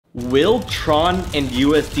Will Tron and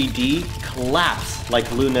USDD collapse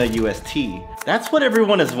like LUNA UST? That's what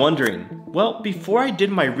everyone is wondering. Well, before I did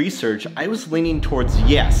my research, I was leaning towards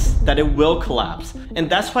yes, that it will collapse. And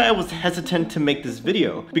that's why I was hesitant to make this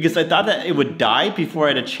video, because I thought that it would die before I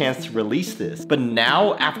had a chance to release this. But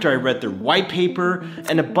now, after I read their white paper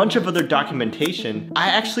and a bunch of other documentation, I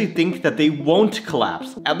actually think that they won't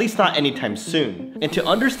collapse, at least not anytime soon. And to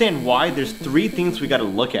understand why, there's 3 things we gotta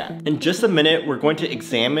look at. In just a minute, we're going to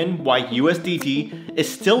examine why USDD is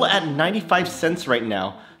still at 95 cents right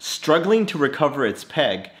now, struggling to recover its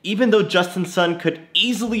peg, even though Justin Sun could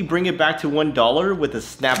easily bring it back to $1 with a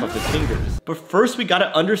snap of the fingers. But first we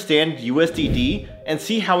gotta understand USDD and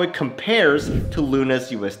see how it compares to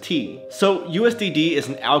LUNA's UST. So USDD is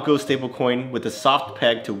an algo stablecoin with a soft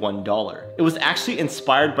peg to $1. It was actually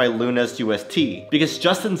inspired by LUNA's UST because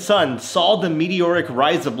Justin Sun saw the meteoric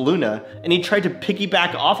rise of LUNA and he tried to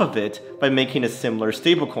piggyback off of it by making a similar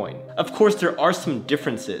stablecoin. Of course, there are some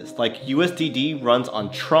differences, like USDD runs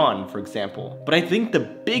on Tron, for example. But I think the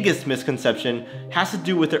biggest misconception has to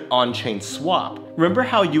do with their on-chain swap. Remember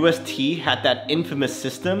how UST had that infamous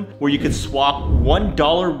system where you could swap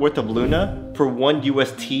 $1 worth of LUNA for 1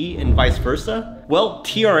 UST and vice versa? Well,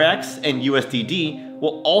 TRX and USDD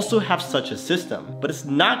will also have such a system, but it's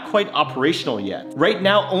not quite operational yet. Right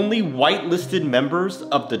now, only whitelisted members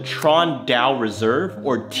of the Tron DAO Reserve,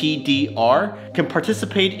 or TDR, can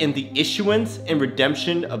participate in the issuance and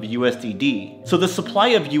redemption of USDD. So the supply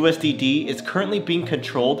of USDD is currently being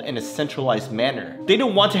controlled in a centralized manner. They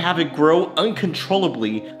don't want to have it grow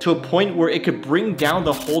uncontrollably to a point where it could bring down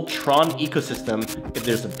the whole Tron ecosystem if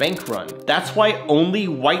there's a bank run. That's why only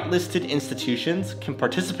whitelisted institutions can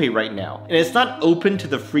participate right now, and it's not open to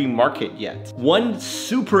the free market yet. One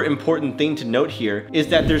super important thing to note here is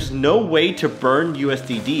that there's no way to burn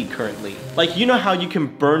USDD currently. Like, you know how you can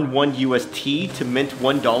burn 1 UST to mint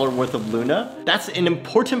 $1 worth of LUNA? That's an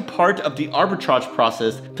important part of the arbitrage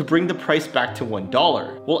process to bring the price back to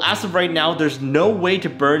 $1. Well, as of right now, there's no way to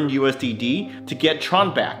burn USDD to get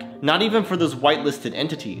Tron back. Not even for those whitelisted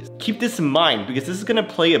entities. Keep this in mind because this is going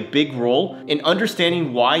to play a big role in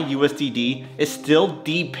understanding why USDD is still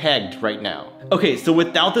depegged right now. Okay, so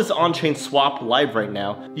without this on-chain swap live right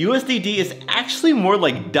now, USDD is actually more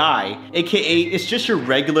like DAI, aka it's just your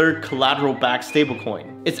regular collateral-backed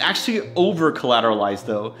stablecoin. It's actually over-collateralized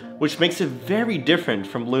though, which makes it very different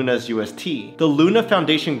from LUNA's UST. The LUNA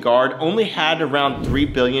Foundation Guard only had around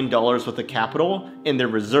 $3 billion worth of capital in their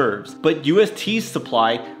reserves, but UST's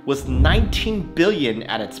supply was 19 billion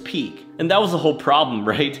at its peak. And that was the whole problem,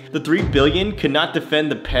 right? The 3 billion could not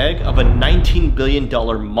defend the peg of a $19 billion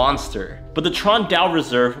monster. But the Tron DAO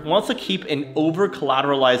Reserve wants to keep an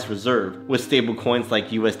over-collateralized reserve with stablecoins like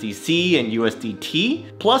USDC and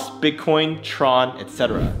USDT, plus Bitcoin, Tron,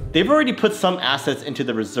 etc. They've already put some assets into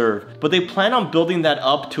the reserve, but they plan on building that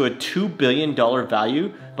up to a $2 billion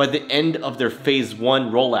value by the end of their phase 1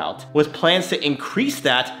 rollout, with plans to increase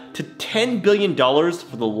that to $10 billion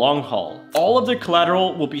for the long haul. All of their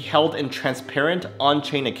collateral will be held in transparent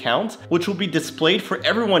on-chain accounts, which will be displayed for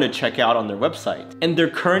everyone to check out on their website. And their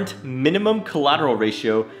current minimum collateral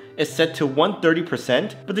ratio is set to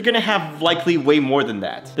 130%, but they're gonna have likely way more than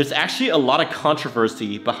that. There's actually a lot of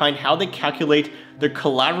controversy behind how they calculate their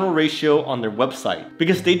collateral ratio on their website,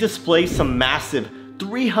 because they display some massive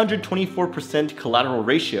 324% collateral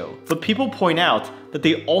ratio. But people point out that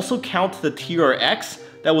they also count the TRX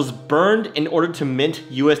that was burned in order to mint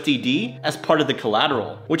USDD as part of the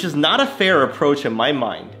collateral, which is not a fair approach in my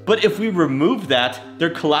mind. But if we remove that,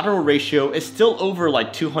 their collateral ratio is still over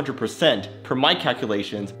like 200% per my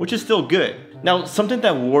calculations, which is still good. Now, something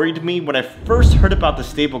that worried me when I first heard about the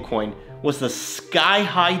stablecoin was the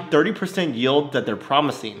sky-high 30% yield that they're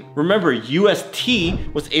promising. Remember,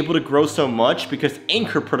 UST was able to grow so much because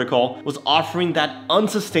Anchor Protocol was offering that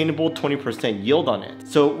unsustainable 20% yield on it.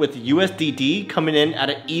 So with USDD coming in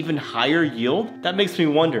at an even higher yield, that makes me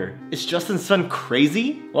wonder, is Justin Sun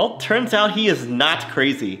crazy? Well, turns out he is not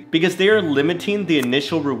crazy, because they are limiting the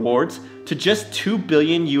initial rewards to just 2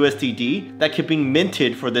 billion USDD that could be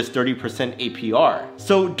minted for this 30% APR.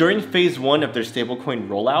 So during phase 1 of their stablecoin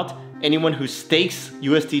rollout, anyone who stakes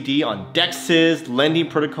USDD on DEXs, lending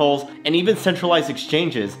protocols, and even centralized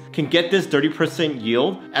exchanges can get this 30%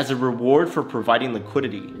 yield as a reward for providing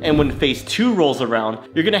liquidity. And when phase 2 rolls around,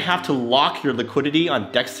 you're gonna have to lock your liquidity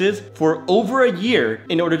on DEXs for over a year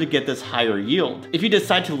in order to get this higher yield. If you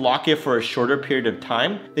decide to lock it for a shorter period of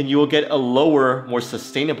time, then you will get a lower, more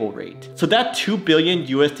sustainable rate. So that 2 billion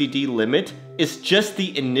USDD limit is just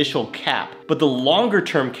the initial cap, but the longer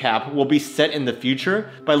term cap will be set in the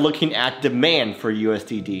future by looking at demand for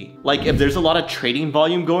USDD. Like if there's a lot of trading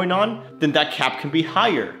volume going on, then that cap can be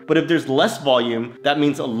higher. But if there's less volume, that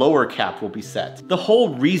means a lower cap will be set. The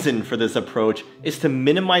whole reason for this approach is to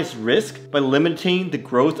minimize risk by limiting the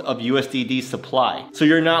growth of USDD supply. So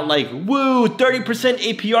you're not like, woo, 30%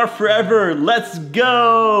 APR forever, let's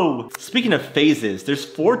go! Speaking of phases, there's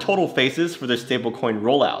 4 total phases for their stablecoin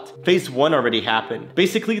rollout. Phase 1 already happened.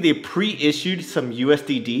 Basically, they pre-issued some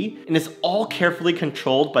USDD and it's all carefully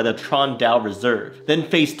controlled by the Tron DAO reserve. Then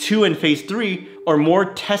phase 2 and phase 3 are more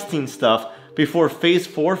testing stuff before phase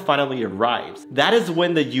 4 finally arrives. That is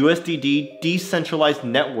when the USDD decentralized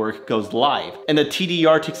network goes live and the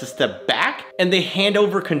TDR takes a step back and they hand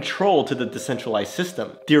over control to the decentralized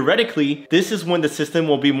system. Theoretically, this is when the system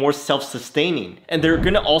will be more self-sustaining and they're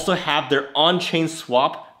gonna also have their on-chain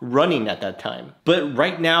swap running at that time. But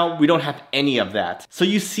right now, we don't have any of that. So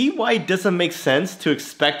you see why it doesn't make sense to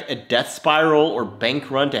expect a death spiral or bank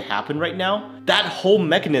run to happen right now? That whole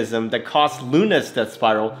mechanism that caused LUNA's death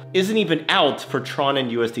spiral isn't even out for Tron and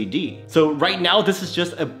USDD. So right now, this is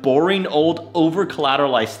just a boring old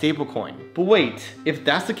over-collateralized stablecoin. But wait, if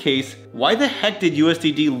that's the case, why the heck did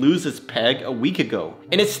USDD lose its peg a week ago?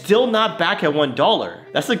 And it's still not back at $1?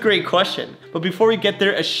 That's a great question. But before we get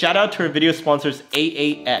there, a shout out to our video sponsors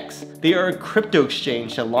AAX. They are a crypto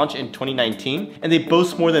exchange that launched in 2019 and they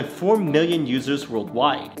boast more than 4 million users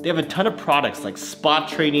worldwide. They have a ton of products like spot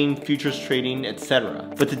trading, futures trading,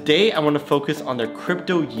 etc. But today I want to focus on their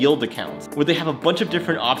crypto yield accounts, where they have a bunch of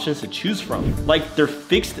different options to choose from, like their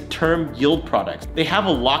fixed term yield products. They have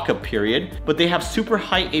a lockup period, but they have super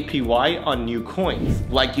high APY on new coins.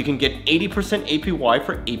 Like you can get 80% APY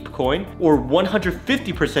for ApeCoin or 150%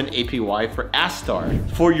 APY for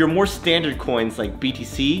Astar. For your more standard coins like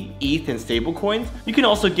BTC, ETH, and stablecoins, you can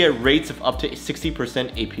also get rates of up to 60%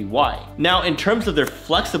 APY. Now, in terms of their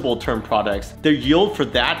flexible term products, their yield for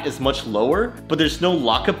that is much lower, but there's no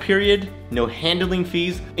lockup period, no handling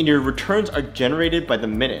fees, and your returns are generated by the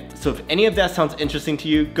minute. So if any of that sounds interesting to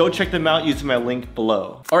you, go check them out using my link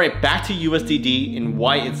below. Alright, back to USDD and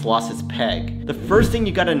why it's lost its peg. The first thing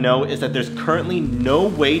you gotta know is that there's currently no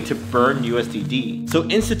way to burn USDD. So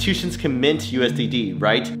institutions can mint USDD,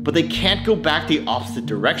 right? But they can't go back the opposite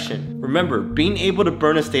direction. Remember, being able to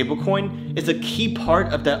burn a stablecoin is a key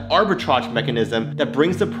part of that arbitrage mechanism that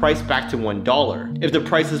brings the price back to $1. If the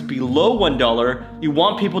price is below $1, you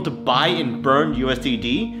want people to buy and burn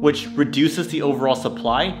USDD, which reduces the overall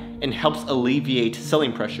supply and helps alleviate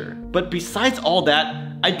selling pressure. But besides all that,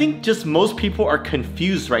 I think just most people are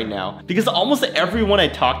confused right now because almost everyone I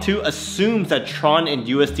talk to assumes that Tron and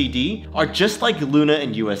USDD are just like LUNA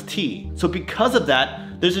and UST. So because of that,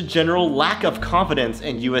 there's a general lack of confidence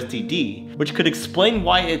in USDD, which could explain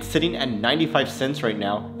why it's sitting at 95 cents right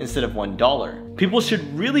now instead of $1. People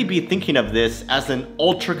should really be thinking of this as an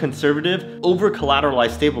ultra-conservative,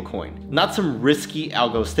 over-collateralized stablecoin, not some risky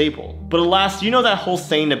algo stable. But alas, you know that whole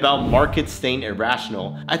saying about markets staying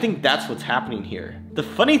irrational. I think that's what's happening here. The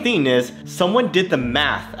funny thing is, someone did the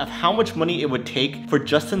math of how much money it would take for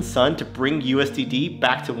Justin Sun to bring USDD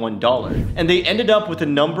back to $1, and they ended up with a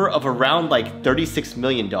number of around like $36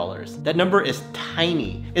 million. That number is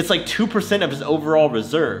tiny. It's like 2% of his overall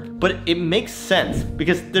reserve, but it makes sense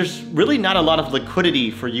because there's really not a lot of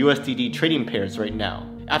liquidity for USDD trading pairs right now.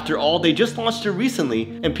 After all, they just launched it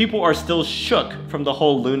recently and people are still shook from the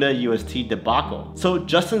whole LUNA UST debacle. So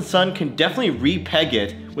Justin Sun can definitely repeg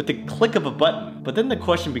it with the click of a button. But then the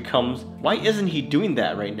question becomes, why isn't he doing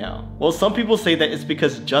that right now? Well, some people say that it's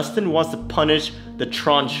because Justin wants to punish the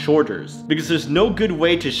Tron shorters, because there's no good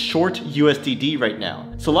way to short USDD right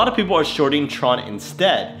now. So a lot of people are shorting Tron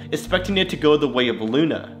instead, expecting it to go the way of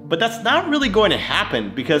LUNA. But that's not really going to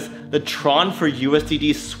happen because the Tron for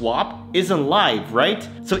USDD swap isn't live, right?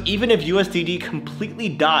 So even if USDD completely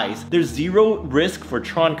dies, there's zero risk for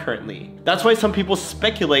Tron currently. That's why some people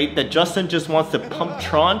speculate that Justin just wants to pump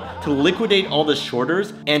Tron to liquidate all the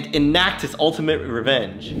shorters and enact his ultimate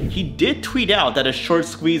revenge. He did tweet out that a short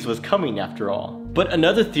squeeze was coming after all. But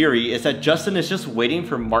another theory is that Justin is just waiting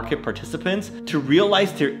for market participants to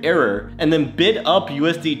realize their error and then bid up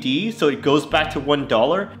USDD so it goes back to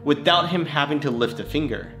 $1 without him having to lift a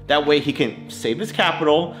finger. That way he can save his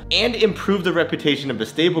capital and improve the reputation of the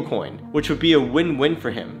stablecoin, which would be a win-win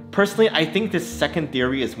for him. Personally, I think this second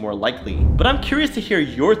theory is more likely, but I'm curious to hear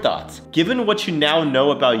your thoughts. Given what you now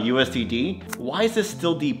know about USDD, why is this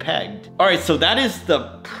still depegged? Alright, so that is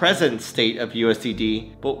the present state of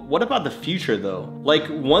USDD, but what about the future though? Like,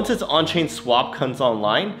 once its on-chain swap comes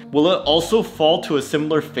online, will it also fall to a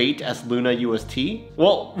similar fate as LUNA UST?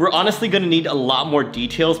 Well, we're honestly gonna need a lot more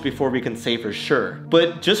details before we can say for sure,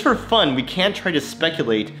 but just just for fun, we can try to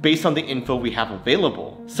speculate based on the info we have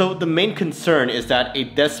available. So the main concern is that a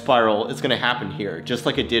death spiral is going to happen here, just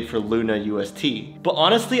like it did for LUNA UST. But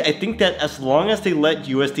honestly, I think that as long as they let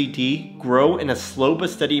USDD grow in a slow but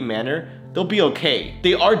steady manner, they'll be okay.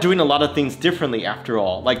 They are doing a lot of things differently after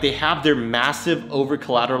all. Like they have their massive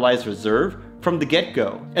over-collateralized reserve from the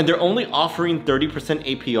get-go, and they're only offering 30%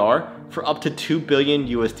 APR for up to 2 billion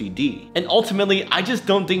USDD. And ultimately, I just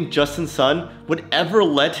don't think Justin Sun would ever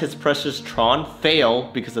let his precious Tron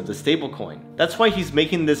fail because of the stablecoin. That's why he's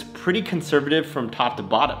making this pretty conservative from top to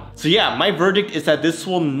bottom. So yeah, my verdict is that this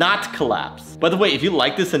will not collapse. By the way, if you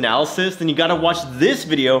like this analysis, then you gotta watch this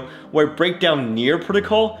video where I break down Near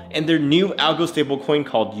Protocol and their new algo stablecoin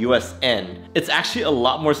called USN. It's actually a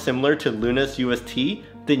lot more similar to LUNA's UST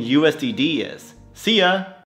than USDD is. See ya!